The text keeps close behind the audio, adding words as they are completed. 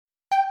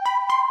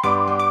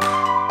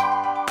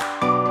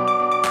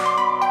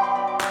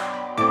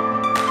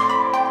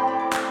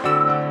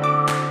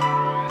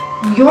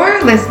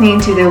You're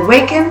listening to the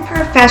Awaken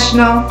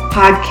Professional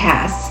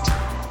Podcast.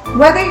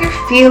 Whether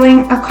you're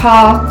feeling a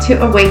call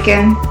to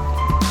awaken,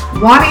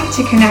 wanting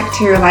to connect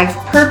to your life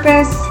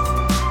purpose,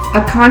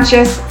 a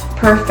conscious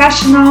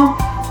professional,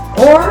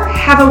 or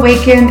have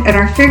awakened and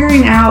are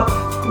figuring out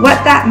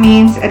what that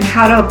means and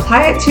how to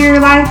apply it to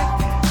your life,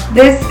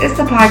 this is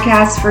the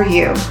podcast for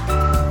you.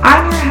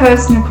 I'm your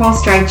host, Nicole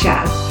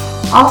Streichaz,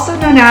 also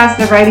known as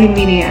the Writing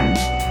Medium.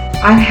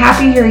 I'm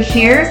happy you're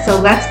here, so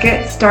let's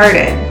get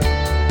started.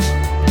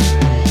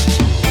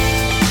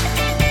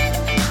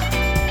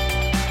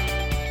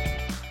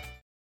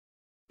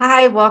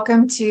 Hi,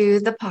 welcome to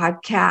the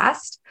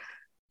podcast.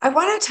 I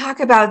want to talk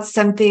about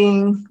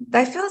something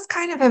that feels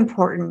kind of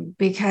important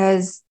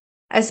because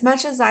as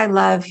much as I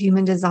love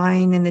human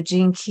design and the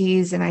Gene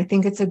Keys, and I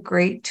think it's a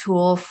great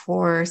tool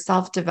for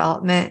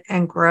self-development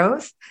and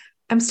growth,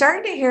 I'm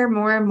starting to hear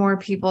more and more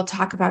people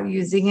talk about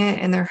using it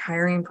in their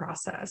hiring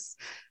process.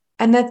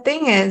 And the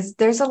thing is,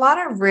 there's a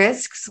lot of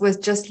risks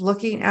with just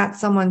looking at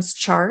someone's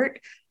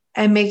chart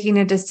and making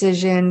a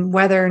decision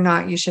whether or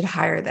not you should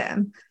hire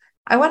them.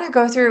 I want to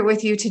go through it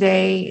with you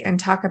today and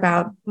talk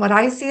about what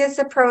I see as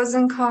the pros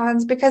and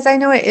cons, because I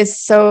know it is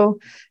so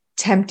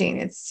tempting.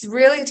 It's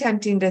really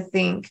tempting to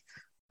think,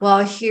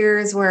 well,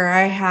 here's where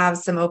I have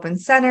some open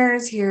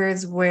centers.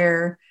 Here's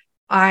where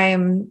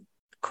I'm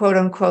quote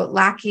unquote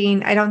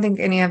lacking. I don't think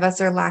any of us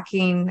are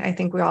lacking. I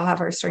think we all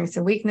have our strengths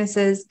and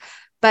weaknesses,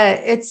 but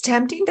it's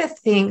tempting to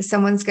think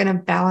someone's going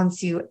to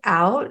balance you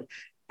out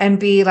and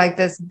be like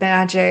this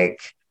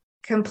magic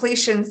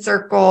completion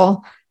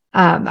circle.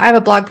 I have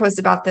a blog post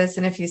about this,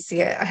 and if you see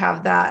it, I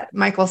have that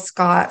Michael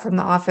Scott from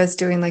The Office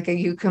doing like a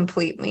 "You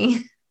complete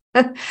me."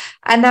 And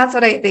that's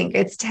what I think.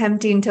 It's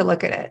tempting to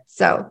look at it.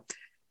 So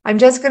I'm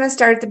just going to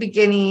start at the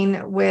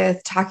beginning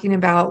with talking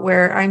about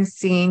where I'm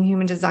seeing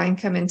human design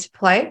come into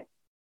play.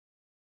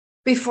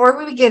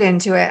 Before we get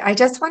into it, I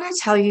just want to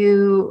tell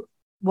you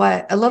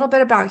a little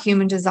bit about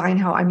human design,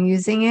 how I'm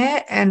using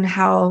it and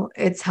how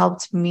it's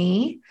helped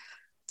me.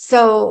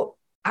 So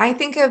I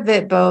think of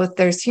it both.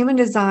 There's human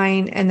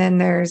design and then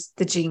there's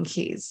the Gene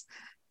Keys.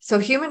 So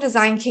human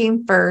design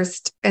came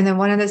first, and then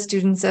one of the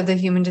students of the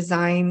human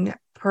design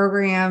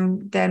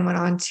program then went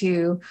on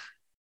to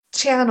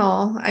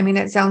channel. I mean,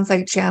 it sounds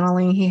like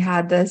channeling. He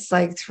had this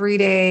like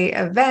 3-day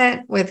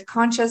event with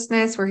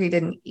consciousness where he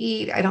didn't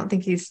eat. I don't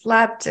think he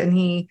slept, and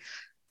he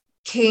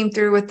came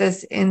through with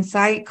this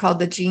insight called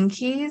the Gene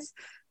Keys.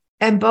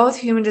 And both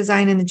human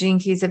design and the Gene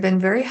Keys have been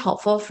very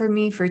helpful for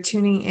me for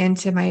tuning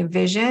into my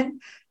vision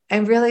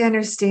and really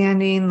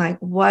understanding like,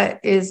 what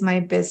is my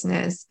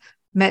business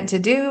meant to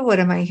do? What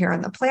am I here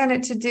on the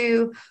planet to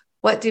do?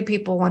 What do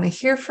people want to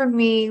hear from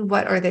me?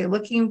 What are they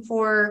looking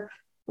for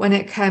when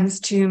it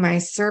comes to my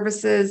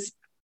services?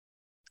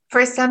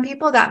 For some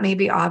people, that may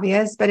be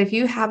obvious, but if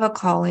you have a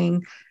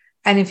calling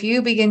and if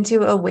you begin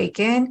to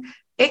awaken,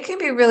 it can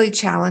be really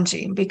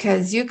challenging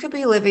because you could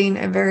be living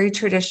a very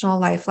traditional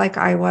life like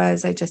I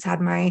was. I just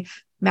had my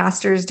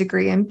master's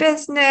degree in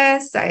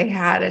business. I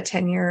had a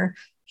 10-year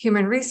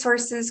human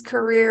resources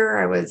career.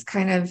 I was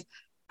kind of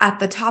at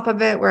the top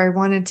of it where I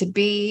wanted to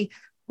be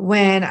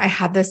when I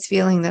had this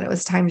feeling that it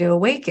was time to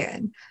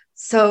awaken.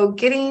 So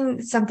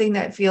getting something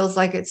that feels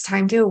like it's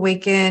time to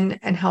awaken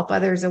and help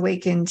others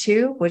awaken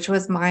too, which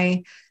was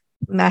my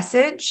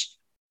message,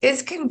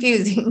 is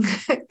confusing.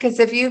 Because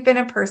if you've been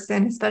a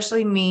person,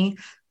 especially me,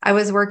 I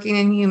was working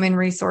in human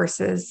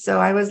resources.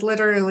 So I was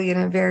literally in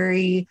a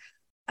very,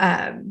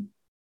 how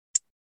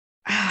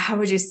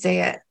would you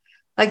say it?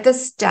 Like the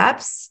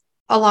steps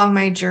along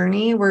my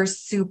journey were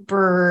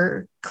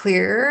super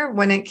clear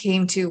when it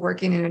came to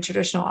working in a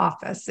traditional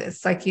office.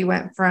 It's like you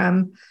went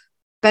from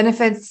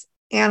benefits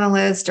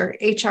analyst or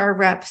HR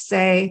rep,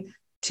 say,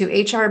 to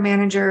HR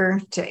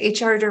manager to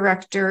HR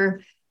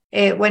director.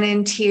 It went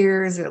in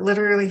tiers. It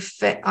literally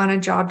fit on a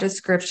job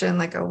description,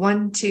 like a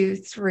 1, 2,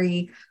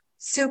 3,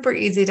 super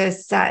easy to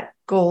set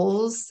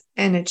goals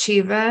and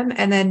achieve them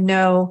and then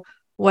know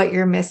what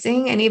you're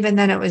missing. And even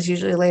then it was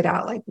usually laid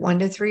out like 1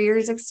 to 3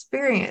 years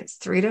experience,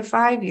 3 to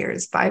 5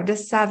 years, 5 to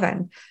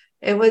 7.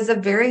 It was a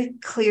very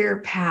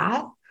clear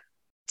path.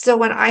 So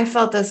when I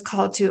felt this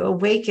call to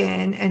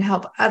awaken and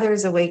help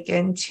others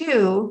awaken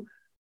too,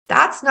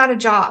 that's not a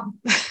job.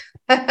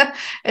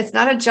 It's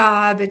not a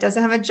job. It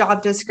doesn't have a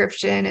job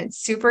description. It's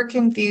super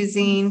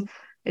confusing.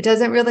 It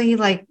doesn't really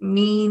like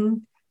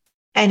mean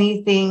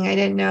anything. I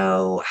didn't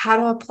know how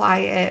to apply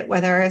it,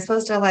 whether I was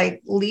supposed to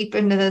like leap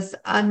into this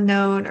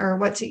unknown or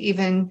what to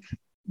even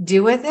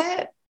do with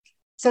it.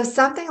 So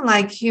something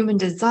like human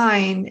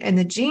design and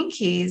the Gene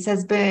Keys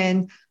has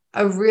been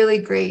a really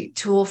great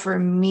tool for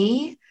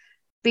me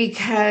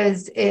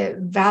because it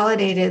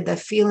validated the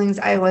feelings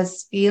I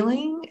was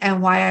feeling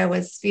and why I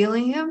was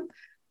feeling them.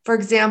 For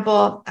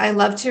example, I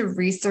love to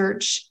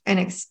research and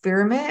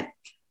experiment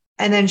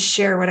and then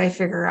share what I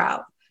figure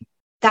out.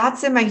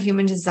 That's in my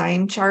human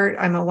design chart.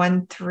 I'm a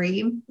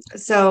 1-3.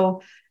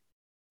 So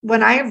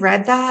when I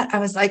read that, I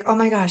was like, oh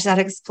my gosh, that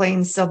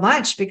explains so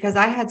much, because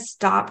I had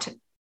stopped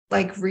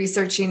like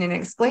researching and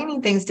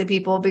explaining things to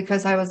people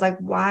because I was like,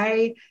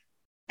 why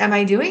am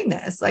I doing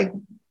this? Like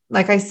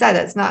I said,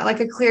 it's not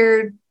like a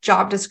clear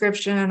job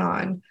description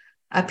on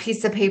a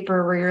piece of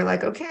paper where you're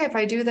like, okay, if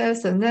I do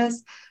this and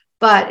this,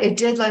 but it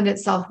did lend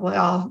itself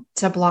well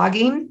to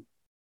blogging.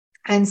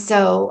 And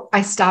so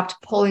I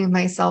stopped pulling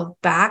myself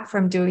back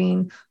from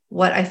doing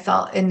what I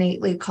felt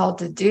innately called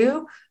to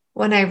do.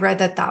 When I read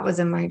that that was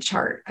in my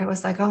chart, I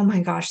was like, oh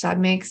my gosh, that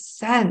makes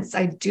sense.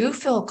 I do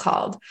feel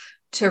called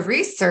to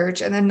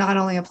research and then not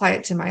only apply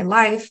it to my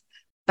life,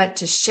 but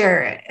to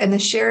share it. And the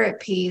share it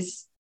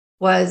piece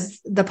was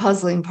the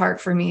puzzling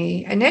part for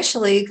me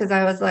initially, because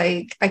I was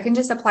like, I can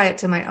just apply it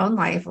to my own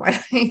life. Why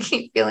do I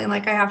keep feeling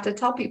like I have to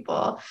tell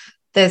people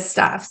this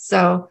stuff?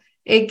 So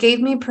it gave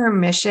me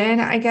permission,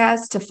 I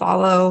guess, to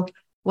follow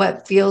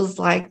what feels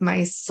like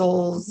my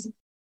soul's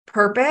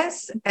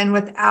purpose. And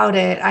without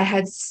it, I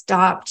had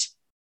stopped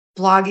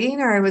blogging,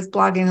 or I was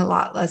blogging a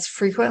lot less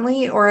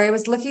frequently, or I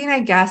was looking, I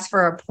guess,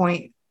 for a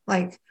point.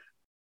 Like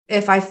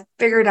if I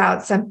figured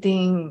out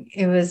something,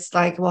 it was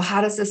like, well,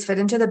 how does this fit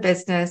into the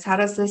business? How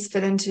does this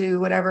fit into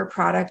whatever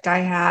product I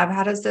have?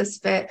 How does this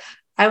fit?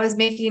 I was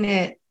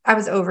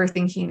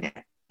overthinking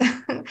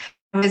it.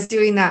 I was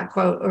doing that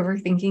quote,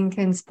 overthinking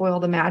can spoil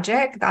the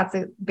magic. That's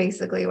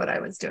basically what I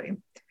was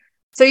doing.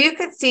 So you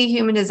could see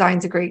human design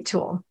is a great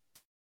tool.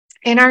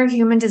 In our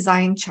human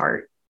design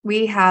chart,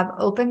 we have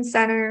open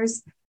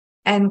centers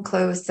and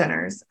closed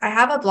centers. I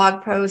have a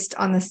blog post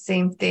on the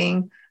same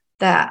thing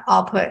that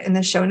I'll put in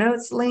the show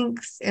notes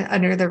links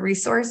under the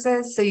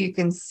resources so you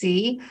can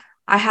see.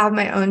 I have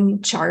my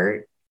own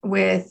chart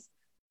with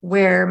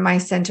where my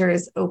center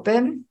is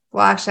open.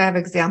 Well, actually, I have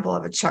an example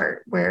of a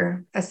chart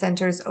where a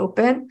center is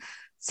open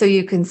so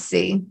you can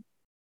see.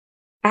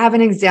 I have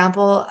an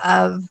example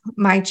of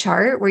my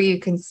chart where you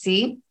can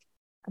see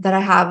that I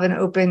have an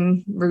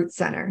open root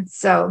center.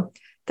 So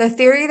the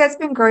theory that's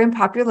been growing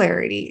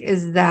popularity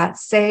is that,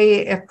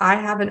 say, if I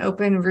have an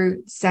open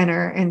root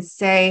center, and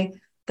say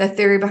the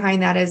theory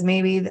behind that is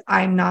maybe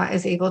I'm not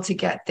as able to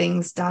get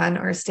things done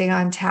or stay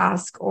on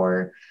task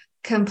or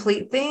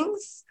complete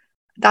things.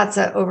 That's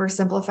an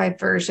oversimplified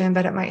version,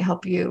 but it might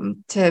help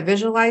you to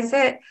visualize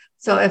it.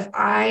 So if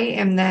I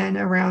am then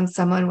around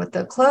someone with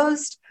a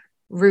closed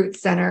root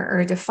center or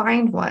a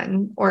defined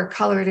one or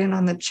colored in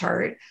on the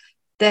chart,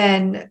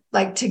 then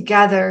like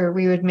together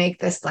we would make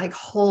this like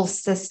whole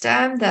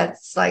system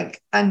that's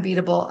like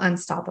unbeatable,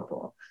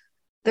 unstoppable.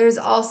 There's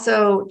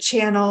also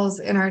channels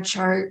in our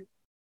chart,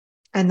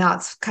 and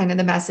that's kind of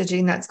the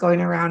messaging that's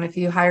going around. If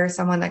you hire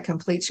someone that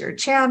completes your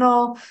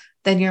channel,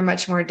 then you're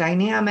much more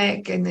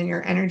dynamic, and then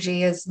your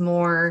energy is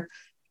more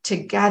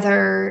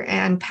together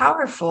and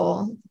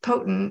powerful.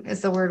 Potent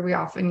is the word we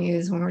often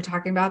use when we're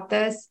talking about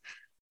this.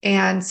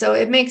 And so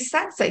it makes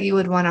sense that you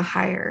would want to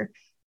hire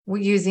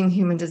using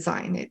human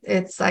design.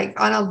 It's like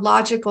on a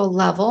logical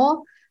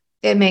level,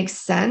 it makes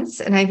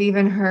sense. And I've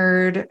even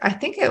heard, I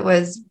think it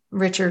was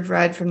Richard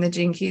Rudd from the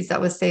Gene Keys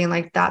that was saying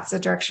like, that's the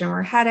direction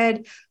we're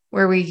headed,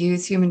 where we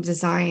use human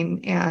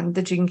design and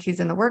the Gene Keys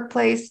in the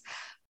workplace.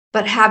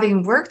 But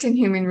having worked in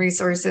human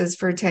resources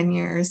for 10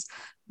 years,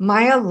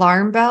 my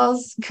alarm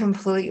bells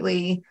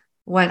completely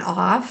went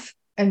off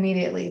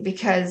immediately,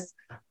 because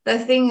the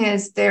thing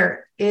is,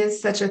 there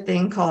is such a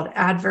thing called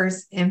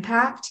adverse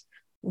impact,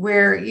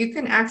 where you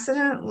can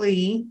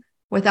accidentally,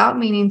 without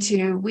meaning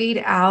to,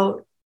 weed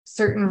out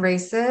certain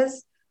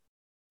races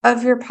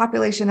of your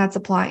population that's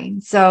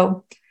applying.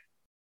 So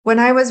when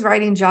I was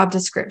writing job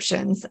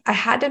descriptions, I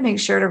had to make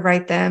sure to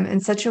write them in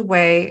such a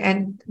way,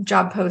 and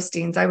job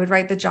postings, I would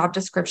write the job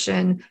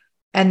description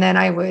and then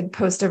I would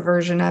post a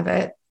version of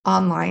it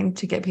online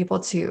to get people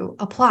to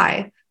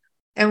apply.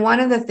 And one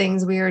of the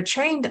things we were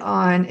trained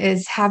on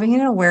is having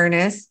an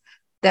awareness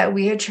that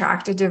we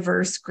attract a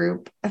diverse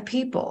group of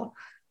people.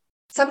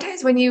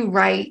 Sometimes when you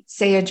write,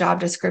 say, a job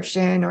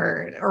description,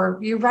 or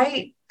you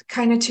write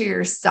kind of to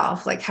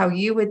yourself, like how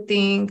you would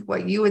think,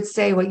 what you would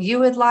say, what you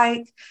would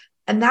like,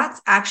 and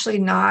that's actually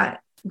not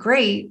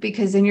great,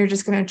 because then you're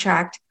just going to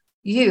attract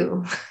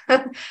you,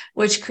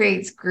 which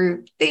creates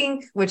group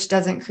think, which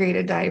doesn't create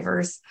a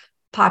diverse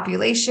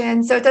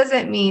population. So it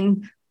doesn't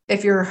mean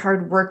if you're a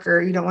hard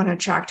worker, you don't want to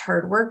attract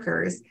hard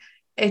workers.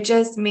 It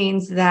just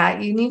means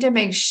that you need to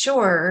make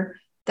sure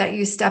that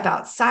you step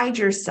outside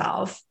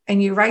yourself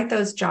and you write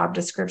those job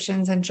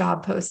descriptions and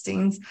job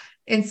postings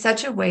in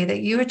such a way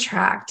that you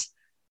attract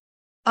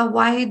a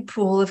wide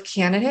pool of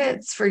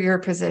candidates for your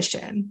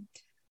position.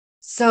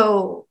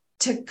 So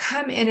to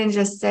come in and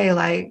just say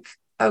like,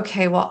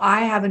 okay, well,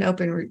 I have an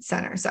open root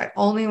center, so I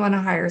only want to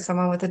hire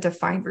someone with a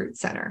defined root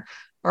center,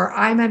 or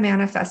I'm a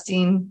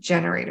manifesting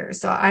generator,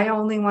 so I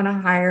only want to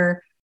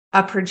hire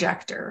a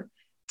projector.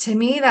 To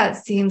me, that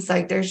seems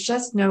like there's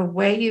just no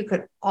way you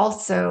could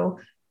also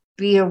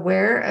be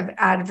aware of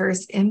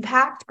adverse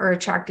impact or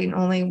attracting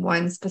only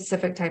one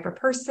specific type of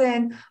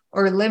person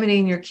or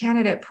limiting your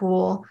candidate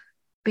pool,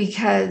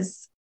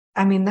 because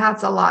I mean,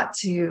 that's a lot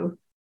to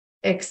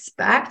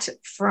expect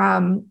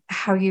from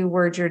how you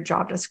word your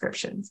job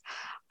descriptions.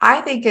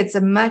 I think it's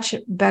a much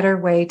better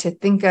way to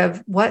think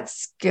of what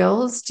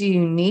skills do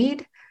you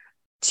need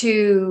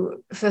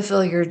to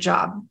fulfill your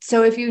job.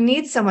 So if you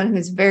need someone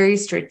who's very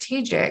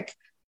strategic,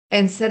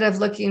 instead of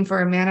looking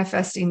for a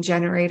manifesting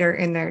generator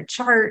in their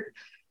chart,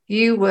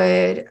 you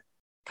would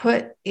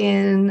put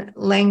in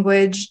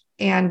language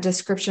and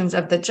descriptions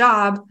of the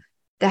job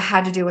that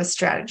had to do with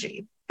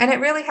strategy. And it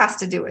really has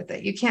to do with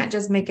it. You can't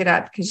just make it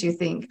up because you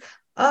think,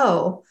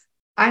 oh,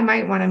 I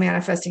might want a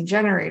manifesting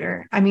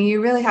generator. I mean,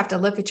 you really have to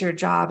look at your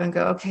job and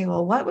go, okay,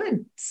 well, what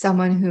would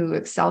someone who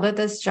excelled at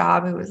this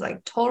job, who was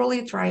like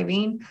totally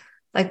thriving,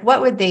 like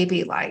what would they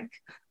be like?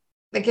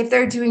 Like if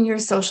they're doing your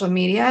social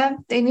media,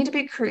 they need to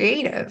be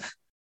creative.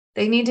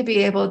 They need to be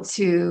able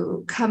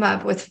to come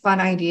up with fun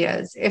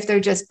ideas. If they're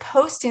just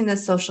posting the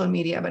social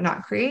media but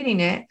not creating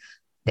it,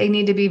 they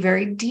need to be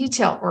very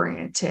detail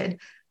oriented,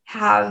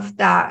 have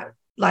that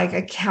like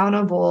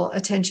accountable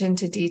attention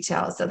to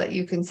detail so that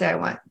you can say, I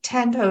want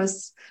 10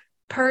 posts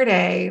per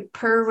day,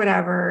 per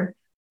whatever.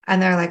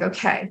 And they're like,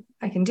 okay,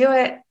 I can do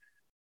it.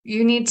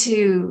 You need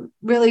to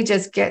really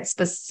just get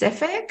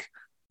specific,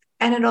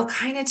 and it'll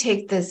kind of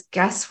take this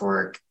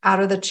guesswork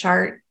out of the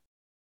chart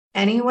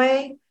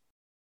anyway.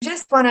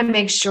 Just want to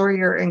make sure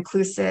you're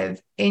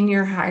inclusive in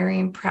your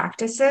hiring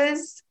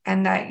practices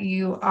and that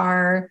you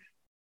are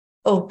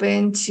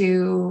open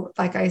to,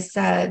 like I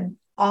said,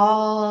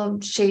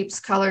 all shapes,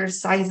 colors,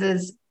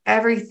 sizes,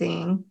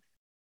 everything.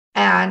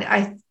 And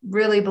I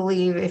really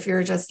believe if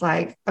you're just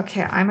like,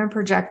 okay, I'm a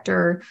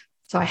projector,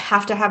 so I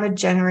have to have a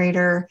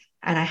generator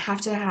and I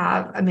have to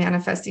have a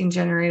manifesting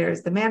generator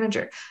as the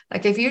manager.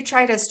 Like if you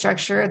try to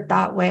structure it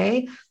that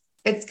way,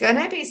 it's going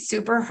to be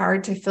super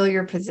hard to fill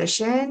your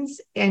positions.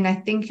 And I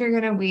think you're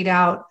going to weed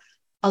out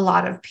a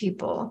lot of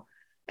people.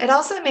 It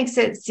also makes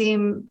it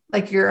seem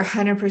like you're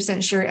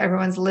 100% sure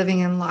everyone's living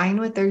in line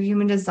with their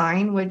human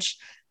design, which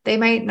they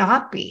might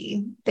not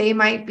be. They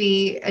might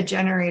be a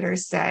generator,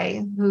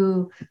 say,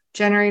 who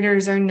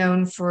generators are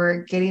known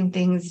for getting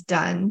things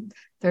done.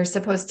 They're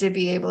supposed to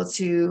be able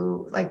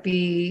to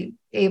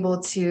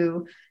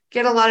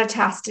get a lot of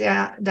tasks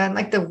done,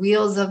 like the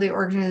wheels of the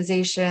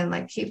organization,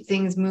 like keep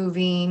things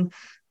moving.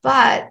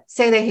 But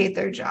say they hate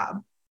their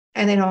job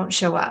and they don't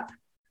show up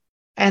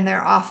and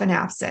they're often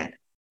absent.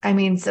 I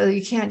mean, so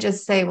you can't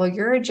just say, well,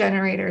 you're a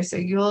generator, so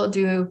you'll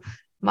do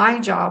my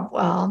job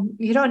well.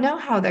 You don't know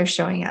how they're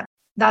showing up.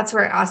 That's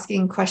where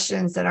asking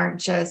questions that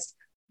aren't just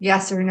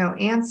yes or no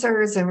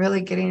answers and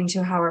really getting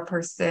into how a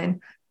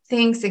person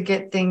thinks and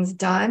get things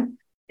done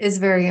is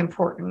very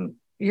important.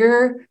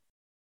 Your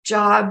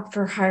job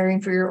for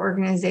hiring for your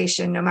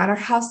organization, no matter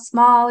how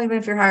small, even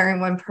if you're hiring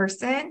one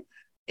person,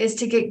 is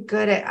to get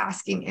good at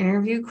asking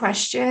interview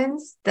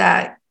questions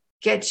that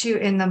get you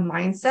in the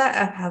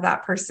mindset of how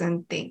that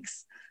person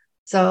thinks.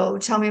 So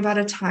tell me about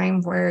a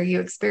time where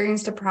you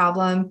experienced a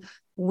problem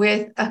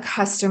with a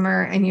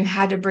customer and you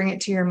had to bring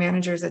it to your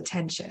manager's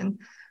attention.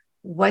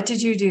 What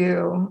did you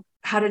do?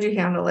 How did you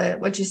handle it?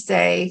 What'd you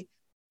say?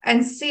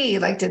 And see,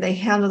 like, did they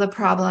handle the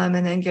problem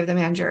and then give the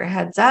manager a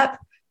heads up?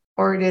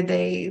 Or did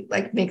they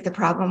like make the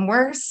problem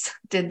worse?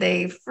 Did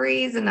they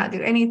freeze and not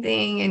do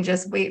anything and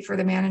just wait for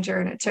the manager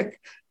and it took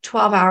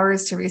 12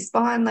 hours to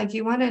respond? Like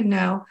you want to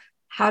know,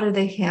 how do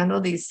they handle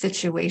these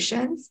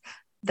situations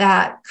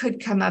that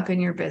could come up in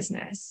your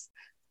business?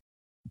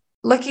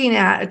 Looking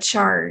at a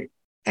chart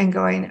and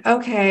going,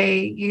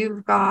 okay,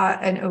 you've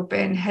got an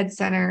open head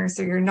center,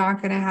 so you're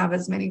not going to have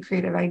as many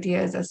creative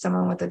ideas as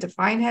someone with a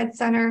defined head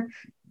center.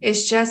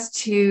 It's just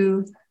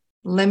too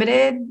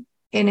limited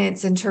in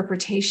its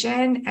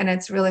interpretation, and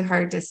it's really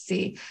hard to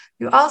see.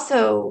 You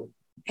also,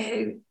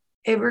 it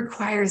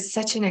requires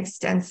such an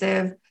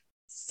extensive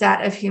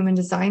set of human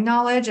design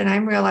knowledge. And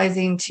I'm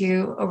realizing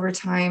too, over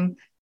time,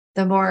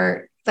 the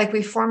more like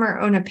we form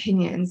our own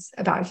opinions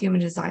about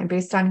human design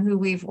based on who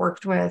we've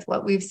worked with,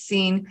 what we've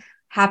seen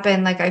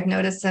happen. Like I've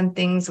noticed some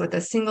things with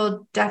a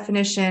single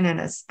definition and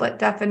a split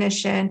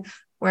definition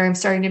where I'm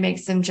starting to make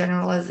some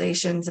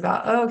generalizations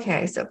about,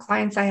 okay, so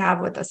clients I have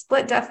with a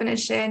split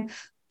definition,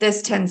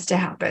 this tends to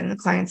happen. The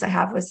clients I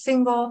have with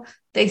single,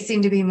 they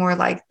seem to be more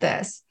like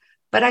this.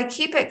 But I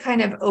keep it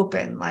kind of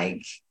open,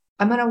 like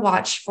I'm going to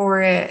watch for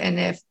it.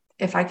 And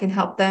if I can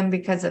help them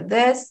because of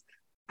this,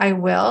 I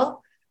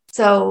will.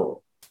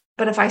 So,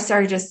 but if I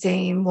started just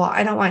saying, well,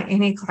 I don't want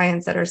any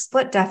clients that are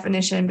split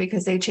definition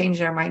because they change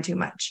their mind too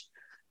much,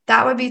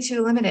 that would be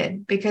too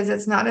limited because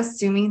it's not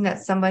assuming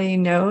that somebody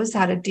knows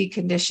how to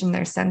decondition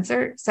their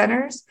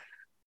centers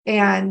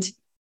and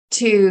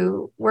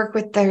to work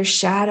with their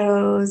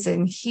shadows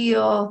and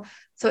heal.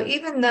 So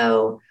even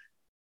though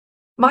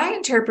my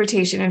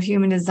interpretation of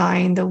human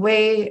design, the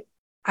way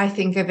I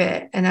think of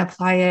it and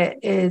apply it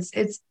is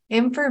it's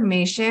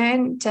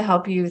information to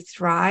help you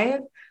thrive.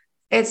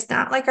 It's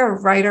not like a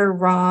right or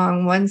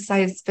wrong, one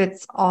size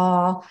fits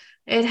all.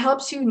 It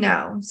helps you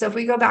know. So if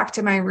we go back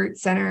to my root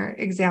center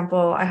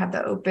example, I have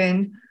the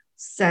open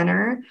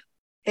center.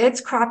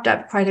 It's cropped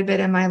up quite a bit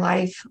in my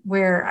life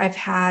where I've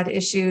had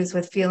issues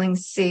with feeling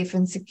safe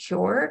and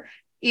secure,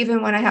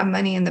 even when I have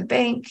money in the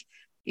bank,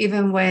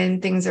 even when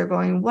things are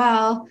going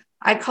well.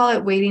 I call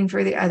it waiting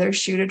for the other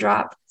shoe to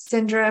drop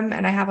syndrome.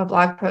 And I have a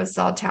blog post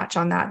I'll attach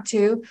on that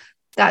too.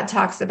 that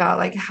talks about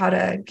like how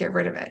to get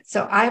rid of it.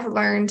 So I've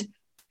learned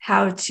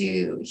how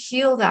to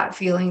heal that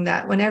feeling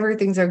that whenever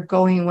things are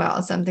going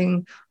well,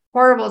 something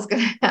horrible is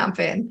going to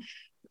happen,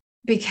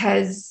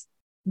 because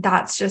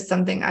that's just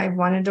something I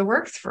wanted to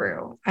work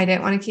through. I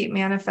didn't want to keep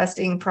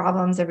manifesting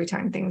problems every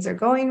time things are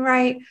going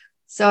right.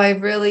 So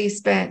I've really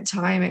spent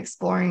time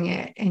exploring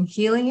it and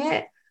healing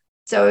it.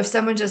 So if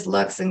someone just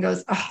looks and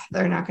goes, oh,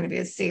 they're not going to be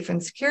as safe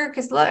and secure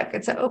because look,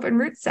 it's an open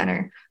root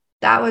center,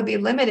 that would be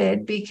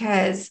limited,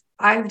 because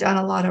I've done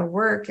a lot of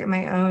work in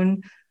my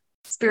own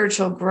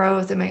spiritual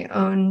growth and my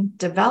own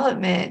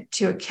development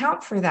to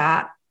account for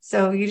that.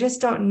 So you just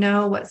don't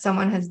know what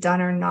someone has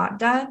done or not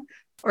done,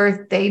 or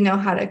if they know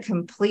how to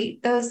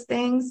complete those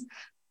things.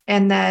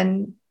 And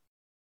then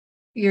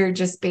you're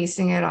just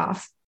basing it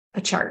off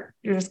a chart.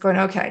 You're just going,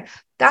 okay,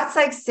 that's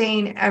like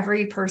saying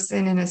every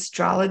person in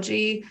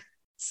astrology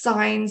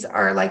signs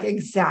are like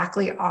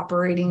exactly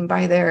operating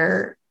by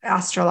their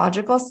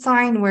astrological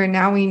sign, where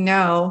now we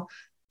know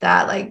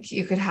that like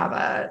you could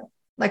have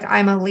like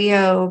I'm a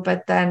Leo,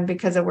 but then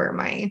because of where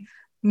my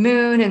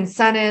moon and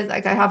sun is,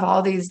 like I have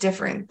all these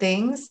different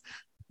things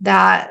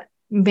that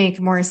make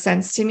more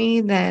sense to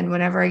me than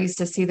whenever I used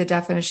to see the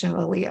definition of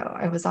a Leo.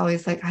 I was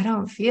always like, I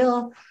don't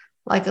feel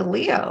like a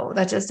Leo.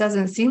 That just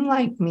doesn't seem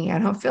like me. I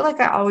don't feel like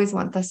I always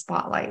want the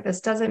spotlight.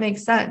 This doesn't make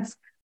sense.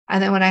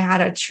 And then when I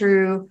had a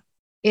true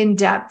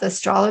in-depth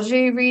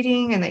astrology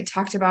reading and they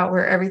talked about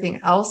where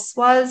everything else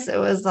was, it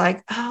was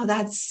like, oh,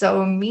 that's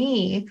so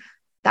me.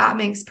 That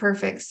makes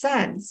perfect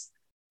sense.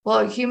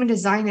 Well, human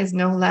design is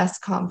no less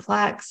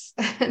complex.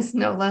 It's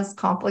no less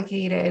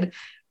complicated.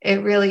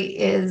 It really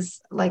is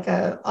like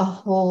a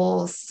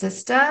whole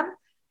system.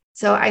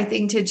 So I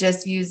think to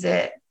just use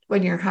it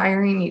when you're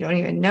hiring, you don't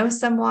even know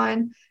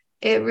someone,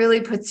 it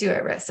really puts you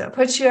at risk. So it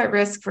puts you at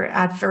risk for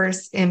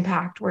adverse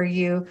impact, where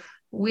you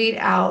weed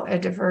out a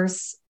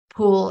diverse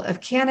pool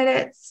of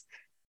candidates.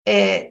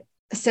 It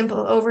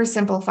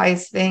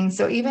oversimplifies things.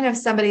 So even if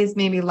somebody's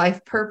maybe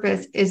life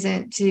purpose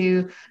isn't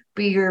to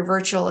be your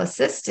virtual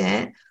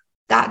assistant,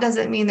 that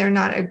doesn't mean they're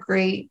not a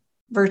great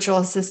virtual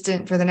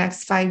assistant for the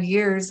next 5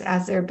 years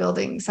as they're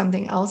building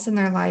something else in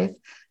their life.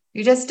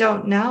 You just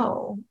don't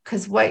know,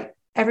 because what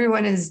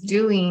everyone is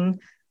doing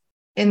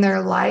in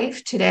their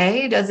life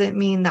today doesn't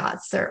mean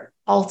that's their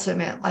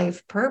ultimate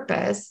life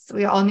purpose.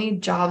 We all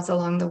need jobs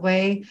along the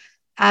way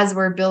as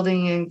we're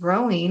building and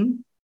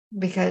growing,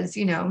 because,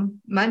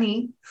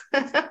 money.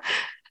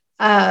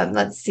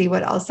 Let's see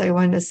what else I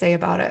wanted to say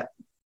about it.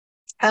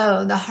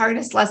 Oh, the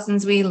hardest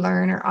lessons we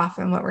learn are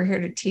often what we're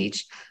here to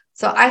teach.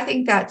 So I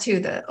think that too,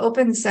 the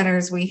open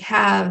centers we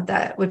have,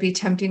 that would be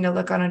tempting to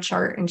look on a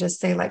chart and just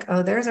say like,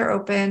 oh, there's our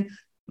open,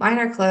 mine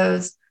are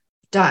closed,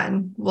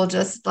 done. We'll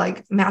just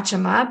like match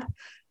them up.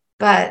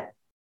 But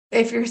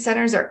if your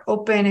centers are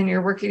open and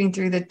you're working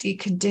through the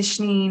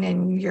deconditioning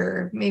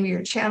and maybe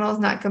your channel is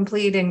not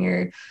complete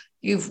and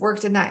you've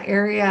worked in that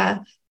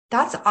area,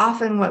 that's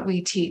often what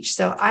we teach.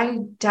 So I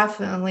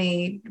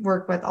definitely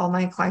work with all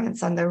my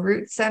clients on the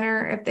root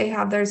center if they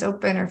have theirs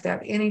open, or if they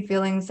have any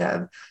feelings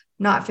of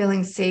not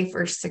feeling safe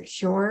or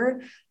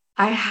secure.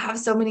 I have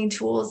so many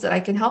tools that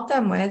I can help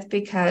them with,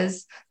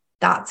 because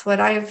that's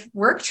what I've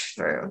worked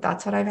through.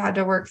 That's what I've had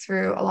to work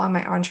through along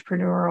my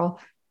entrepreneurial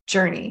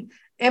journey.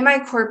 In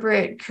my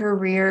corporate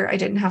career, I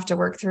didn't have to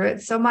work through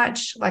it so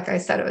much. Like I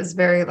said, it was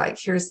very like,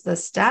 here's the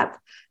step.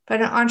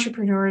 But an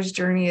entrepreneur's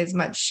journey is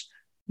much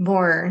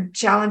more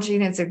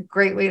challenging. It's a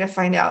great way to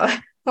find out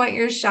what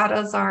your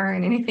shadows are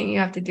and anything you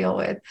have to deal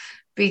with,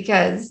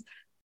 because,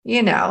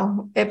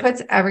 it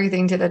puts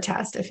everything to the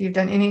test. If you've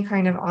done any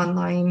kind of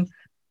online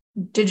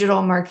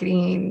digital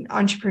marketing,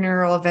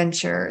 entrepreneurial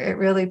venture, it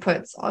really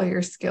puts all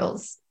your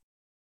skills,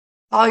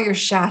 all your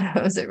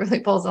shadows, it really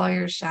pulls all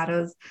your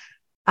shadows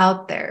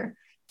out there.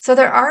 So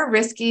there are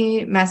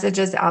risky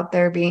messages out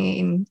there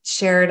being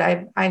shared.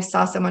 I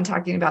saw someone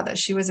talking about that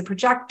she was a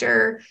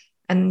projector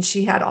and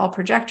she had all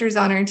projectors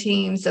on her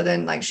team. So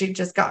then like she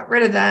just got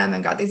rid of them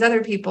and got these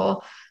other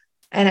people.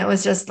 And it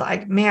was just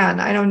like, man,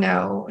 I don't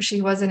know.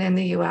 She wasn't in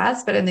the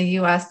US, but in the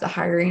US, the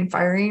hiring,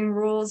 firing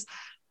rules,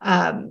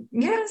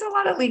 there's a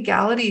lot of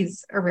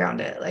legalities around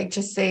it. Like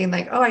just saying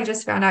like, oh, I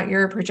just found out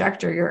you're a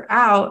projector, you're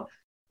out,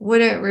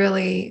 wouldn't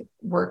really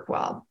work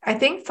well. I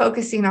think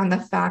focusing on the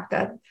fact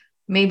that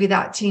maybe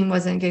that team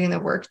wasn't getting the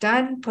work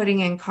done, putting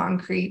in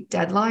concrete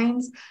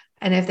deadlines.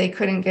 And if they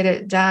couldn't get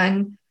it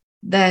done,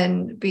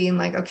 then being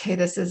like, okay,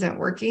 this isn't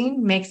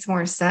working, makes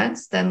more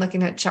sense than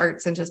looking at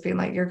charts and just being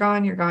like, you're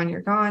gone, you're gone,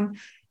 you're gone.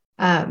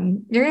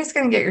 You're just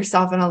going to get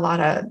yourself in a lot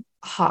of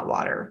hot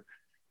water.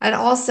 And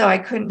also, I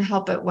couldn't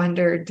help but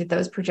wonder, did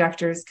those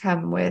projectors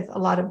come with a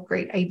lot of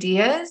great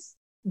ideas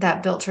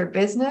that built her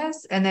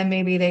business? And then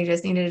maybe they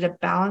just needed to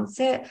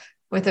balance it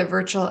with a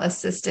virtual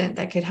assistant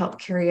that could help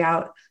carry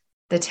out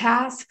the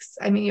tasks.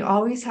 I mean, you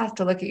always have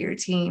to look at your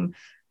team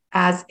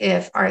as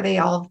if, are they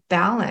all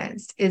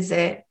balanced? Is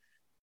it,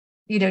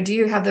 do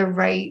you have the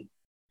right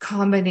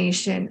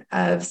combination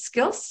of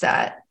skill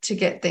set to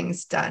get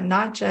things done?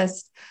 Not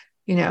just,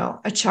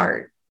 a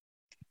chart.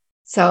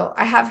 So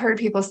I have heard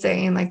people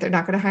saying like they're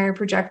not going to hire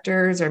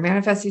projectors or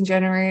manifesting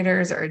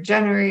generators or a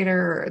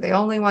generator, or they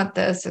only want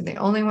this and they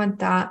only want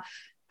that.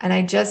 And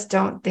I just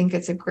don't think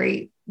it's a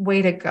great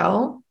way to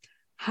go.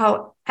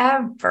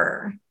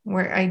 However,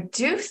 where I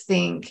do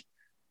think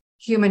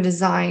human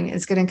design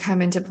is going to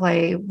come into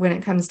play when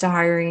it comes to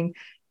hiring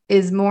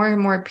is more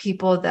and more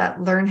people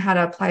that learn how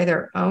to apply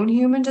their own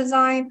human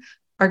design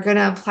are going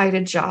to apply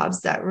to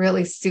jobs that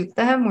really suit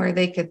them where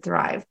they could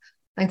thrive.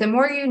 Like the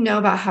more you know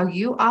about how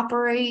you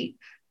operate,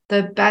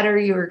 the better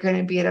you are going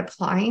to be at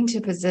applying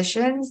to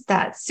positions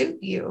that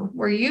suit you,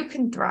 where you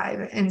can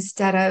thrive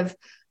instead of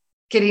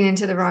getting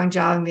into the wrong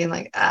job and being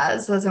like,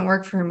 this doesn't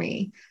work for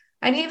me.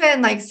 And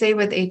even like say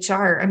with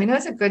HR, I mean, it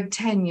was a good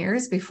 10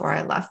 years before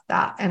I left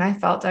that. And I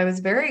felt I was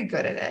very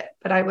good at it,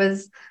 but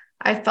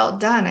I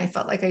felt done. I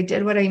felt like I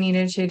did what I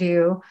needed to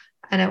do.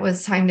 And it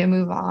was time to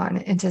move on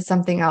into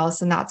something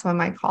else. And that's when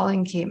my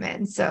calling came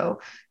in. So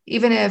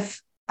even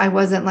if I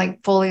wasn't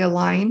like fully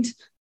aligned,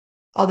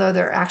 although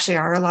there actually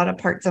are a lot of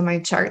parts of my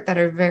chart that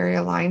are very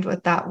aligned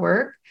with that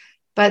work,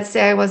 but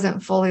say I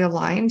wasn't fully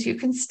aligned, you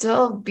can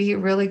still be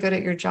really good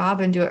at your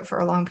job and do it for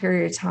a long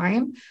period of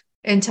time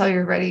until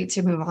you're ready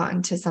to move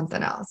on to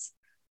something else.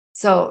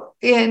 So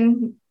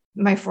in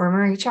my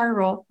former HR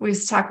role, we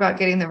used to talk about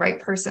getting the right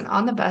person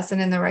on the bus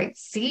and in the right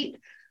seat.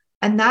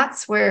 And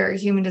that's where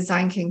human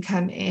design can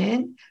come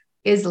in,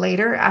 is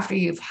later after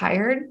you've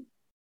hired.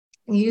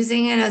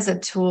 Using it as a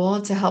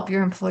tool to help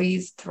your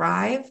employees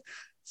thrive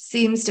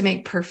seems to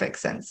make perfect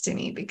sense to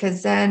me,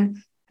 because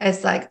then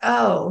it's like,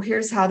 oh,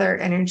 here's how their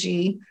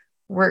energy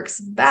works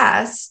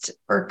best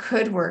or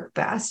could work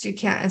best. You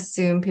can't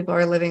assume people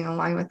are living in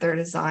line with their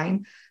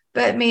design,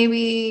 but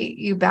maybe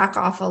you back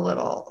off a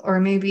little, or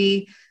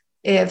maybe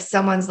if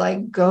someone's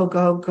like, go,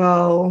 go,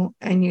 go,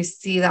 and you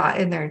see that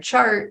in their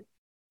chart,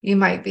 you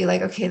might be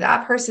like, okay,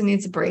 that person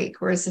needs a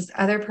break. Whereas this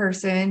other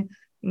person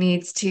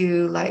needs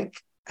to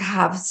like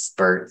have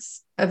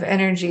spurts of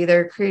energy.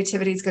 Their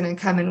creativity is going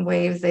to come in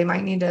waves. They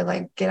might need to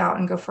like get out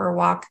and go for a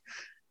walk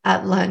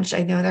at lunch.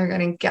 I know they're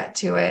going to get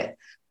to it.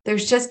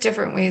 There's just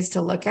different ways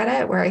to look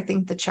at it where I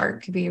think the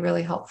chart could be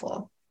really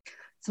helpful.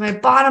 So my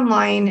bottom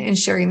line in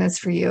sharing this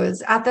for you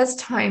is, at this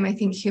time, I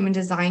think human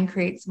design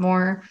creates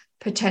more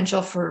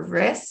potential for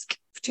risk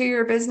to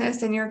your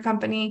business and your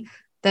company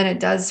than it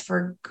does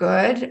for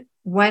good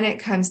when it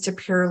comes to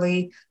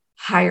purely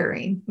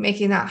hiring.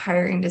 Making that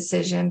hiring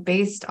decision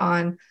based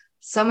on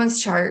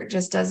someone's chart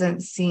just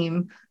doesn't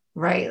seem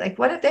right. Like,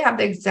 what if they have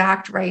the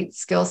exact right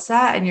skill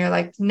set and you're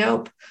like,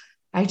 nope,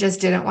 I just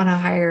didn't want to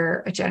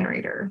hire a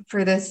generator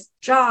for this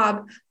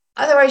job.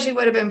 Otherwise, you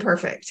would have been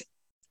perfect.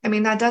 I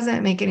mean, that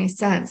doesn't make any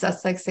sense.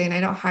 That's like saying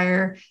I don't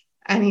hire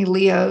any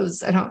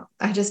Leos.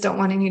 I just don't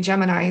want any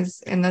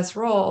Geminis in this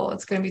role.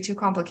 It's going to be too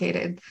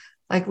complicated.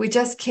 Like, we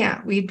just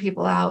can't weed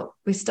people out.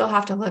 We still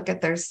have to look at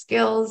their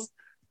skills,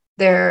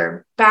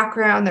 their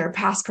background, their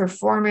past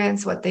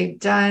performance, what they've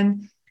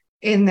done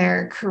in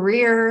their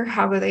career,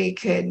 how they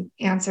could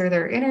answer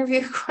their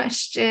interview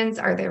questions.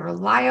 Are they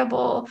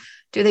reliable?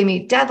 Do they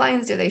meet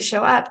deadlines? Do they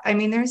show up? I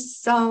mean, there's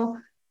so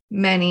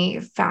many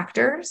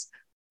factors.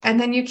 And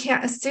then you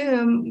can't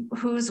assume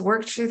who's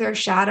worked through their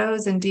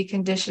shadows and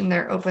deconditioned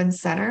their open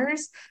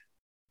centers,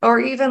 or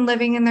even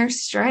living in their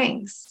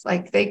strengths.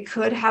 Like, they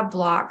could have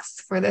blocks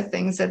for the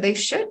things that they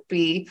should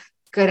be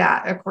good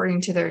at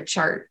according to their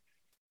chart.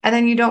 And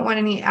then you don't want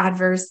any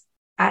adverse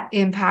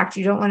impact.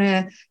 You don't want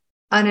to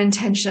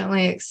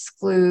unintentionally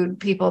exclude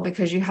people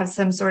because you have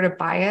some sort of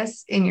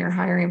bias in your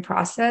hiring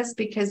process,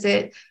 because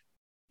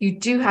you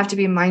do have to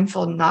be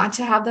mindful not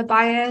to have the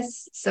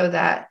bias so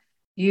that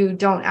you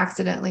don't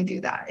accidentally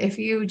do that. If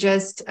you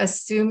just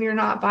assume you're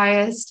not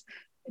biased,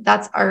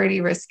 that's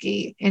already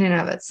risky in and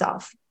of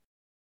itself.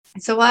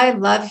 So while I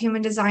love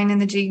human design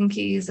and the Gene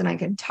Keys, and I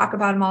can talk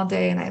about them all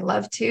day, and I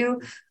love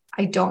to,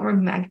 I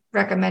don't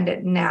recommend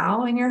it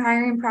now in your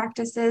hiring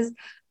practices.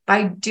 But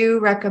I do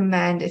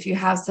recommend, if you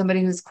have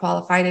somebody who's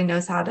qualified and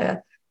knows how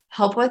to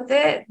help with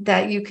it,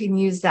 that you can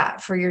use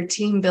that for your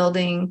team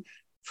building,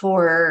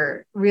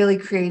 for really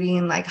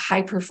creating like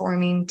high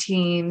performing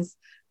teams,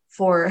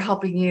 for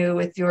helping you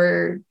with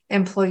your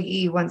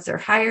employee once they're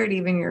hired,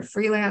 even your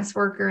freelance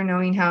worker,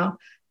 knowing how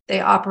they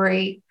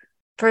operate.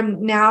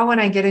 From now, when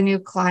I get a new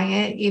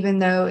client, even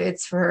though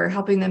it's for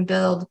helping them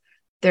build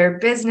their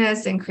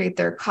business and create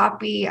their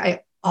copy, I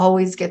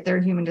always get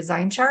their human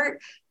design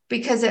chart,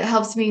 because it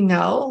helps me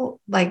know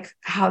like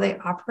how they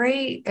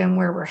operate and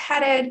where we're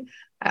headed.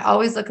 I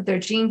always look at their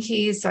Gene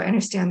Keys so I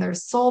understand their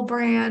soul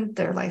brand,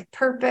 their life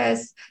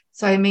purpose.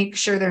 So I make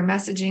sure their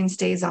messaging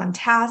stays on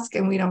task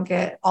and we don't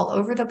get all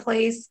over the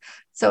place.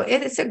 So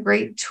it is a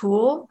great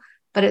tool,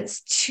 but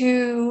it's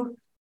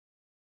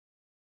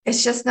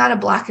just not a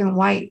black and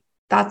white.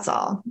 That's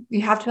all.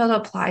 You have to be able to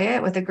apply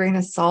it with a grain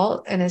of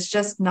salt, and it's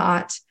just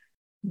not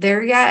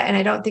there yet. And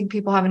I don't think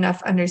people have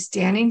enough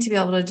understanding to be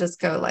able to just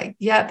go like,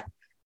 yep,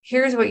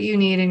 here's what you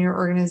need in your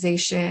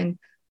organization.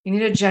 You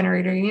need a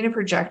generator, you need a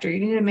projector, you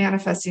need a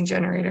manifesting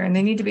generator, and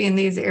they need to be in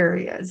these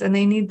areas, and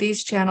they need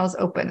these channels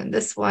open, and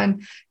this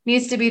one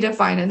needs to be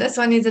defined, and this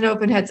one needs an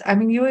open head. I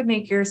mean, you would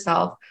make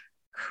yourself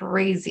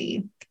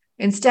crazy.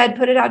 Instead,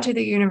 put it out to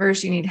the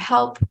universe. You need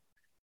help.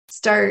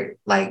 Start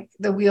like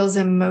the wheels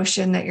in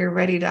motion that you're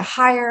ready to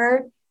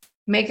hire.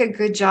 Make a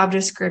good job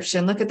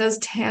description. Look at those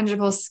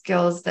tangible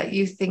skills that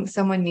you think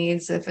someone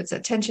needs. If it's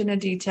attention to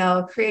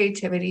detail,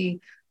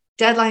 creativity,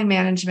 deadline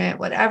management,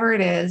 whatever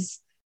it is,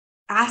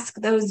 ask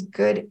those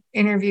good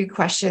interview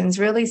questions.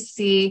 Really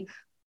see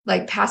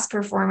like past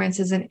performance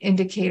as an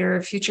indicator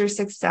of future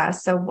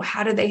success. So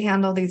how did they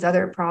handle these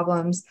other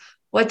problems?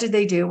 What did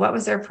they do? What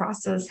was their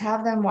process?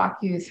 Have them walk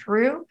you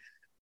through.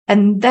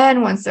 And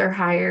then once they're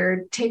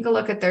hired, take a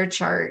look at their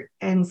chart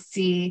and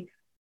see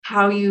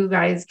how you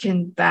guys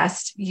can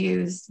best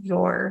use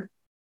your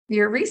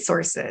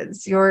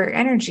resources, your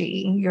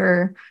energy,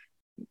 your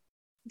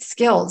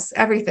skills,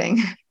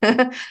 everything.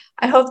 I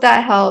hope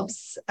that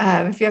helps.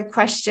 If you have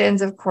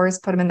questions, of course,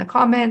 put them in the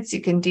comments. You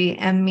can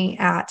DM me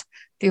at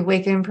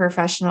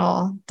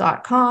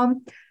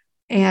theawakenedprofessional.com,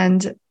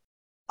 and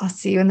I'll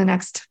see you in the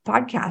next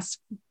podcast,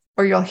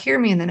 or you'll hear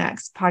me in the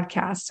next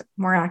podcast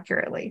more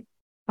accurately.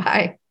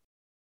 Bye.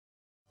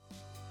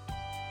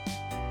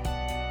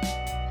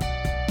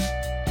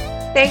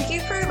 Thank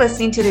you for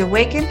listening to the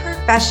Awakened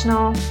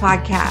Professional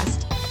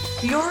podcast.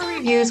 Your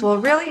reviews will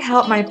really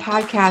help my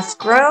podcast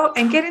grow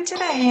and get into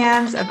the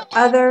hands of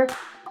other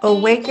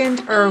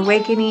awakened or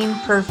awakening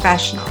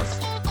professionals.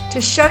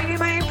 To show you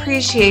my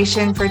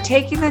appreciation for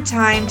taking the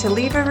time to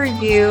leave a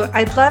review,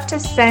 I'd love to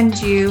send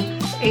you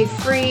a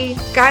free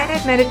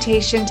guided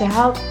meditation to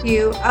help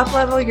you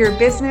uplevel your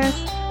business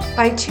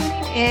by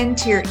tuning in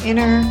to your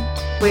inner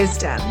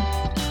wisdom.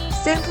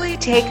 Simply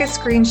take a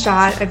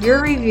screenshot of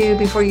your review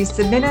before you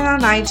submit it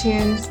on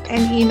iTunes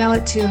and email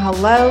it to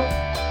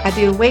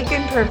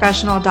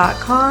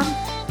hello@theawakenedprofessional.com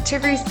to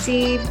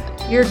receive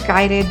your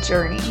guided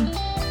journey.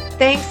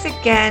 Thanks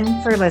again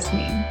for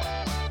listening.